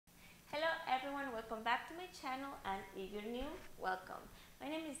my channel, and if you're new, welcome. My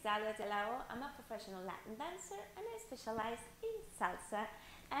name is Dalia. I'm a professional Latin dancer and I specialize in salsa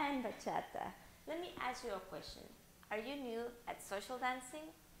and bachata. Let me ask you a question. Are you new at social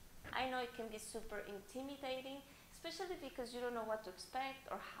dancing? I know it can be super intimidating, especially because you don't know what to expect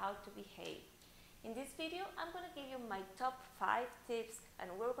or how to behave. In this video, I'm going to give you my top 5 tips,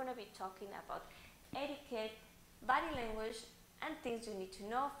 and we're going to be talking about etiquette, body language, and things you need to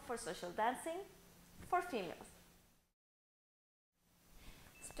know for social dancing for females.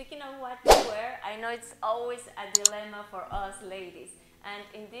 Speaking of what to wear, I know it's always a dilemma for us ladies. And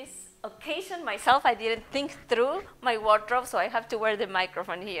in this occasion, myself, I didn't think through my wardrobe, so I have to wear the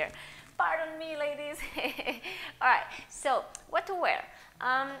microphone here. Pardon me, ladies. All right, so what to wear?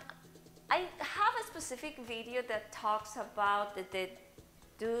 I have a specific video that talks about the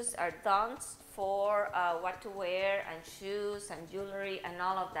do's or don'ts for what to wear and shoes and jewelry and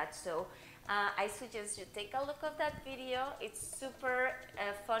all of that. So I suggest you take a look of that video. It's super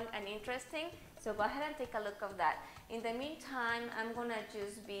fun and interesting. So go ahead and take a look of that. In the meantime, I'm gonna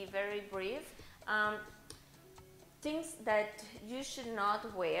just be very brief. Things that you should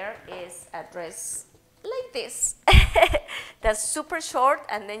not wear is a dress like this. That's super short,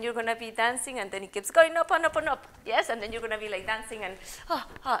 and then you're gonna be dancing, and then it keeps going up and up and up. Yes, and then you're gonna be like dancing, and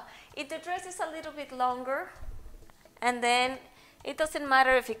if the dress is a little bit longer, and then it doesn't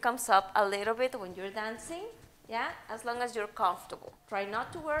matter if it comes up a little bit when you're dancing, yeah, as long as you're comfortable. Try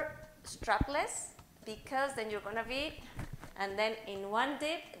not to wear strapless, because then you're gonna be, and then in one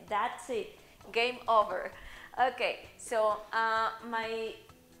dip, that's it, game over. Okay, so my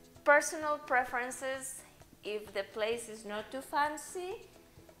personal preferences, if the place is not too fancy,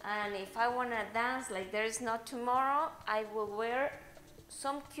 and if I wanna dance like there is not tomorrow, I will wear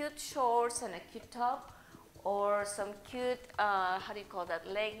some cute shorts and a cute top, or some cute, how do you call that,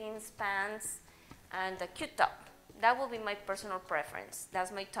 leggings, pants, and a cute top. That will be my personal preference.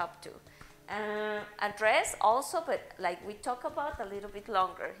 That's my top 2. A dress also, but like we talk about, a little bit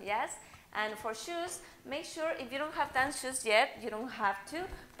longer, yes? And for shoes, make sure if you don't have dance shoes yet, you don't have to,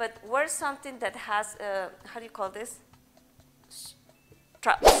 but wear something that has, how do you call this?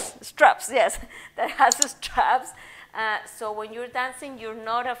 Straps, yes, that has straps. So when you're dancing, you're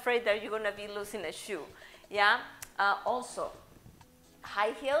not afraid that you're gonna be losing a shoe, yeah? Also,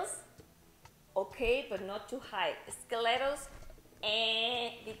 high heels, okay, but not too high. Stilettos,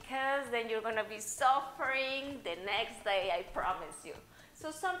 because then you're gonna be suffering the next day, I promise you. So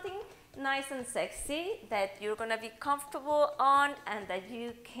something nice and sexy that you're gonna be comfortable on and that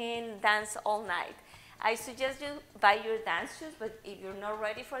you can dance all night. I suggest you buy your dance shoes, but if you're not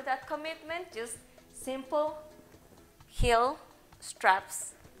ready for that commitment, just simple heel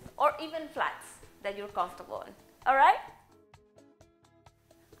straps or even flats that you're comfortable in. All right?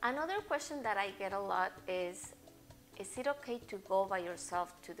 Another question that I get a lot is it okay to go by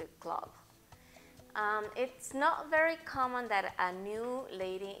yourself to the club? It's not very common that a new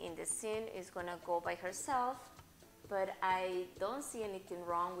lady in the scene is gonna go by herself, but I don't see anything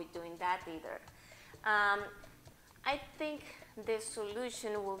wrong with doing that either. I think the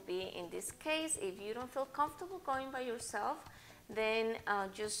solution will be, in this case, if you don't feel comfortable going by yourself, then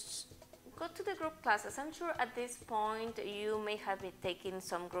just go to the group classes. I'm sure at this point you may have been taking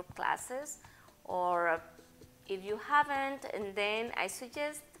some group classes, or if you haven't, and then I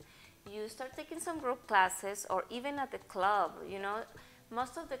suggest you start taking some group classes, or even at the club. You know,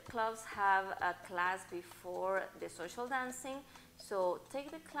 most of the clubs have a class before the social dancing, so take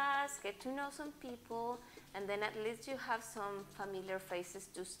the class, get to know some people, and then at least you have some familiar faces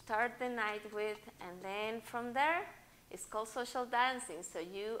to start the night with, and then from there, it's called social dancing, so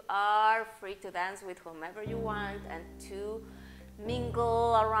you are free to dance with whomever you want and to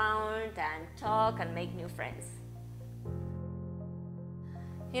mingle around and talk and make new friends.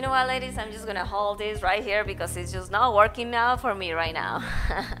 You know what, ladies, I'm just gonna hold this right here because it's just not working out for me right now.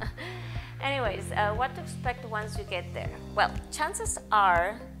 Anyways, what to expect once you get there? Well, chances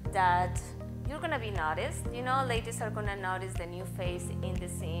are that you're gonna be noticed. You know, ladies are gonna notice the new face in the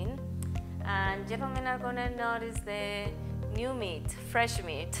scene, and gentlemen are gonna notice the new meat, fresh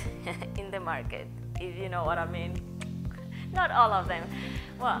meat in the market, if you know what I mean. Not all of them.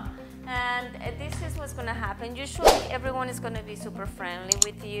 Well, and this is what's going to happen. Usually everyone is going to be super friendly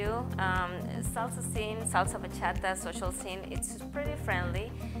with you. Salsa scene, salsa bachata, social scene, it's pretty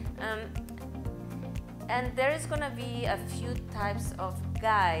friendly. And there is going to be a few types of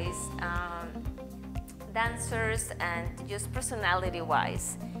guys, dancers, and just personality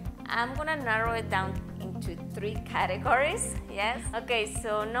wise. I'm going to narrow it down into 3 categories, yes? Okay,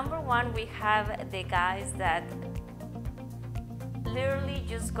 so number 1, we have the guys that literally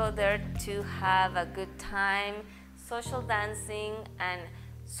just go there to have a good time, social dancing and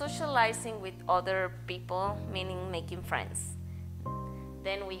socializing with other people, meaning making friends.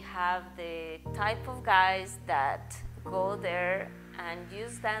 Then we have the type of guys that go there and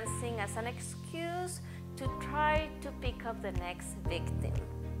use dancing as an excuse to try to pick up the next victim.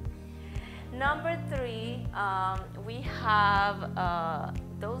 Number 3, we have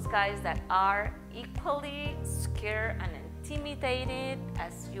those guys that are equally scared and intimidated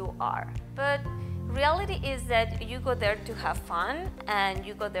as you are. But reality is that you go there to have fun and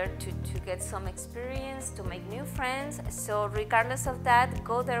you go there to get some experience, to make new friends. So regardless of that,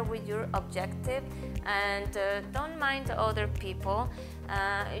 go there with your objective and don't mind other people.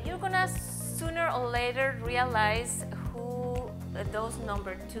 You're gonna sooner or later realize who those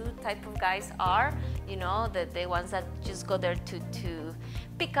number 2 type of guys are, you know, the ones that just go there to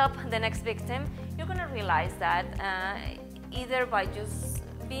pick up the next victim. You're gonna realize that either by just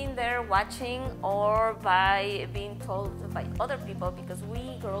being there watching or by being told by other people, because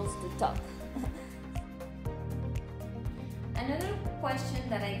we girls do talk. Another question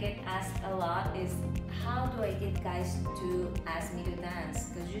that I get asked a lot is, how do I get guys to ask me to dance?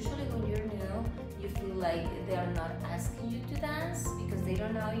 Because usually when you're new, you feel like they are not asking you to dance because they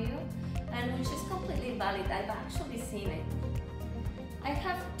don't know you, and which is completely valid. I've actually seen it. I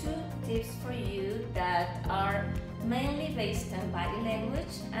have 2 tips for you that are mainly based on body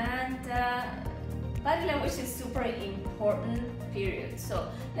language, and body language is super important, period. So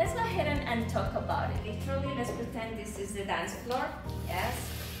let's go ahead and talk about it. Literally, let's pretend this is the dance floor. Yes.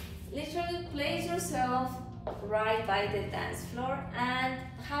 Literally place yourself right by the dance floor and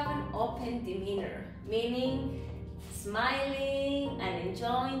have an open demeanor, meaning smiling and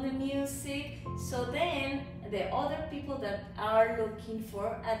enjoying the music. So then the other people that are looking for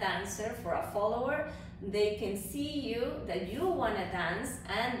a dancer, for a follower, they can see you, that you want to dance,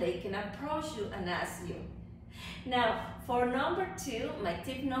 and they can approach you and ask you. Now, for number 2, my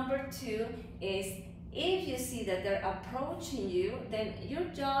tip number 2 is, if you see that they're approaching you, then your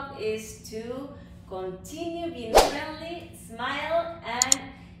job is to continue being friendly, smile, and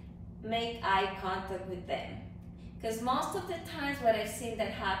make eye contact with them. Because most of the times what I've seen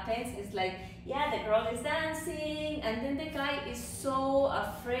that happens is like, yeah, the girl is dancing, and then the guy is so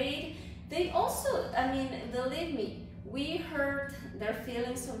afraid. They also, I mean, believe me, we hurt their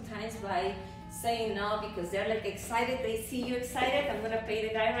feelings sometimes by saying no, because they're like excited. They see you excited. I'm gonna pay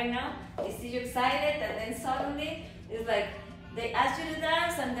the guy right now. They see you excited, and then suddenly it's like they ask you to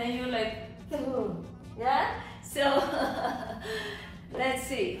dance, and then you're like, ooh. Yeah. So let's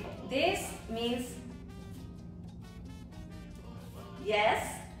see. This means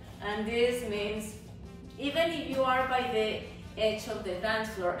yes, and this means even if you are by the edge of the dance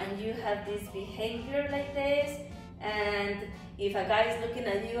floor and you have this behavior like this, and if a guy is looking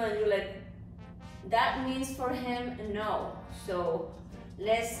at you and you're like, that means for him no. So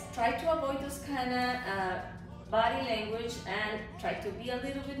let's try to avoid those kind of body language and try to be a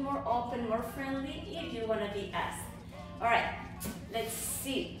little bit more open, more friendly if you want to be asked. All right, let's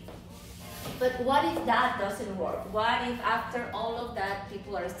see. But what if that doesn't work? What if after all of that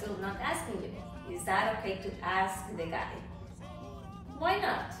people are still not asking you? Is that okay to ask the guy? Why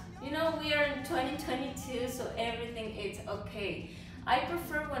not? You know, we are in 2022, so everything is okay. I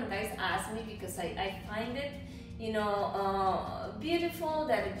prefer when guys ask me because I find it, you know, beautiful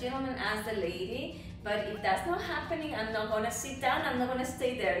that a gentleman asks the lady. But if that's not happening, I'm not gonna sit down. I'm not gonna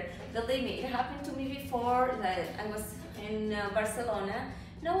stay there. Believe me, it happened to me before. That I was in Barcelona.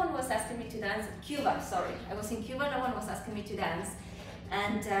 No one was asking me to dance. Cuba, sorry. I was in Cuba. No one was asking me to dance,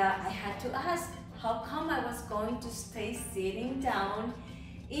 and I had to ask, how come I was going to stay sitting down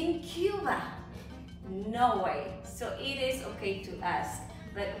in Cuba? No way. So it is okay to ask,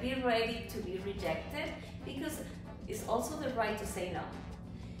 but be ready to be rejected, because it's also the right to say no.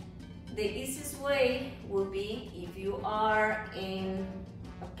 The easiest way will be if you are in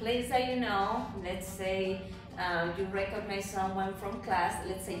a place that you know, let's say you recognize someone from class,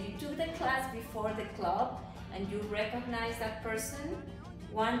 let's say you took the class before the club and you recognize that person,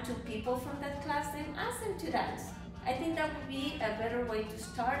 1, 2 people from that class, then ask them to dance. I think that would be a better way to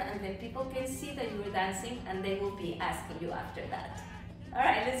start, and then people can see that you're dancing and they will be asking you after that. All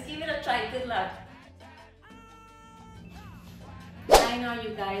right, let's give it a try. Good luck. I know, you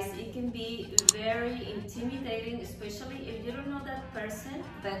guys, it can be very intimidating, especially if you don't know that person,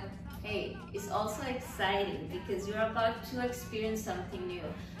 but hey, it's also exciting because you're about to experience something new.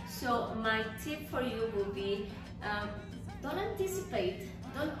 So my tip for you will be, don't anticipate,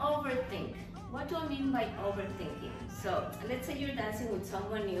 don't overthink. What do I mean by overthinking? So let's say you're dancing with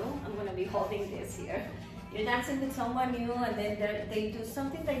someone new. I'm gonna be holding this here. you're dancing with someone new, and then they do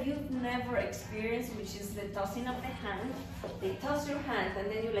something that you've never experienced, which is the tossing of the hand. They toss your hand,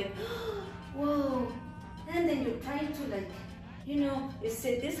 and then you're like, whoa, and then you're trying to like, you know, is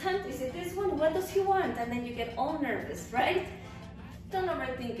it this hand, is it this one, what does he want? And then you get all nervous, right? Don't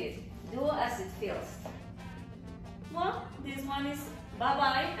overthink it, do as it feels. Well, this one is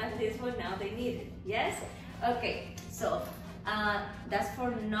bye-bye, and this one now they need it, yes? Okay, so that's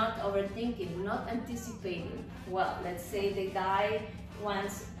for not overthinking, not anticipating. Well, let's say the guy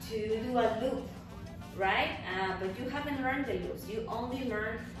wants to do a loop, right? But you haven't learned the loops, you only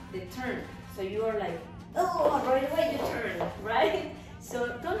learned the turn. So you are like, oh, right away you turn, right?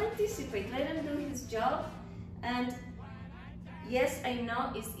 So don't anticipate, let him do his job. And yes, I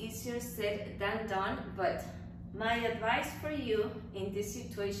know it's easier said than done, but my advice for you in this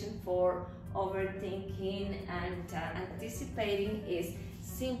situation for overthinking and anticipating is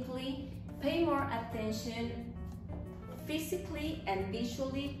simply pay more attention physically and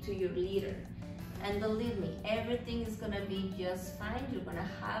visually to your leader. And believe me, everything is gonna be just fine. You're gonna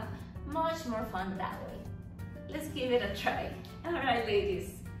have much more fun that way. Let's give it a try. All right,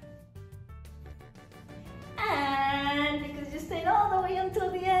 ladies. And because you stayed all the way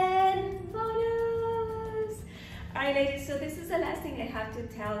until the end, bonus! All right, ladies, so this is the last thing I have to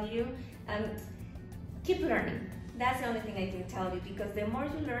tell you. Keep learning. That's the only thing I can tell you, because the more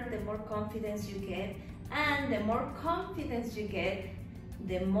you learn, the more confidence you get. And the more confidence you get,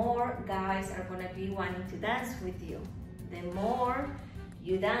 the more guys are gonna be wanting to dance with you. The more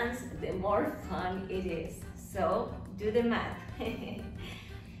you dance, the more fun it is. So do the math.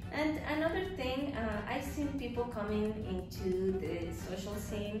 And another thing, I've seen people coming into the social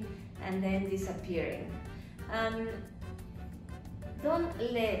scene and then disappearing.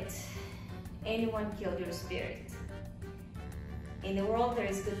 Don't let anyone kill your spirit. In the world, there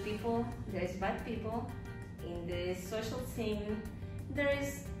is good people, there is bad people. In the social scene, there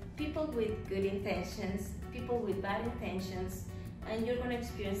is people with good intentions, people with bad intentions, and you're gonna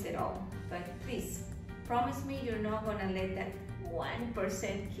experience it all. But please, promise me you're not gonna let that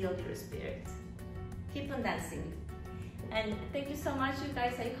 1% kill your spirit. Keep on dancing. And thank you so much, you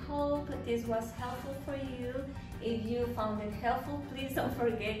guys. I hope this was helpful for you. If you found it helpful, please don't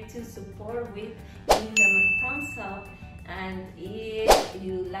forget to support with giving them a thumbs up. And if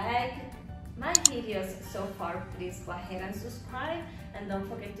you like my videos so far, please go ahead and subscribe. And don't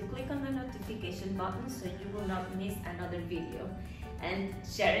forget to click on the notification button so you will not miss another video. And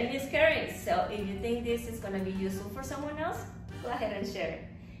sharing is caring. So if you think this is going to be useful for someone else, go ahead and share it.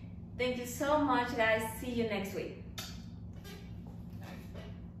 Thank you so much, guys. See you next week.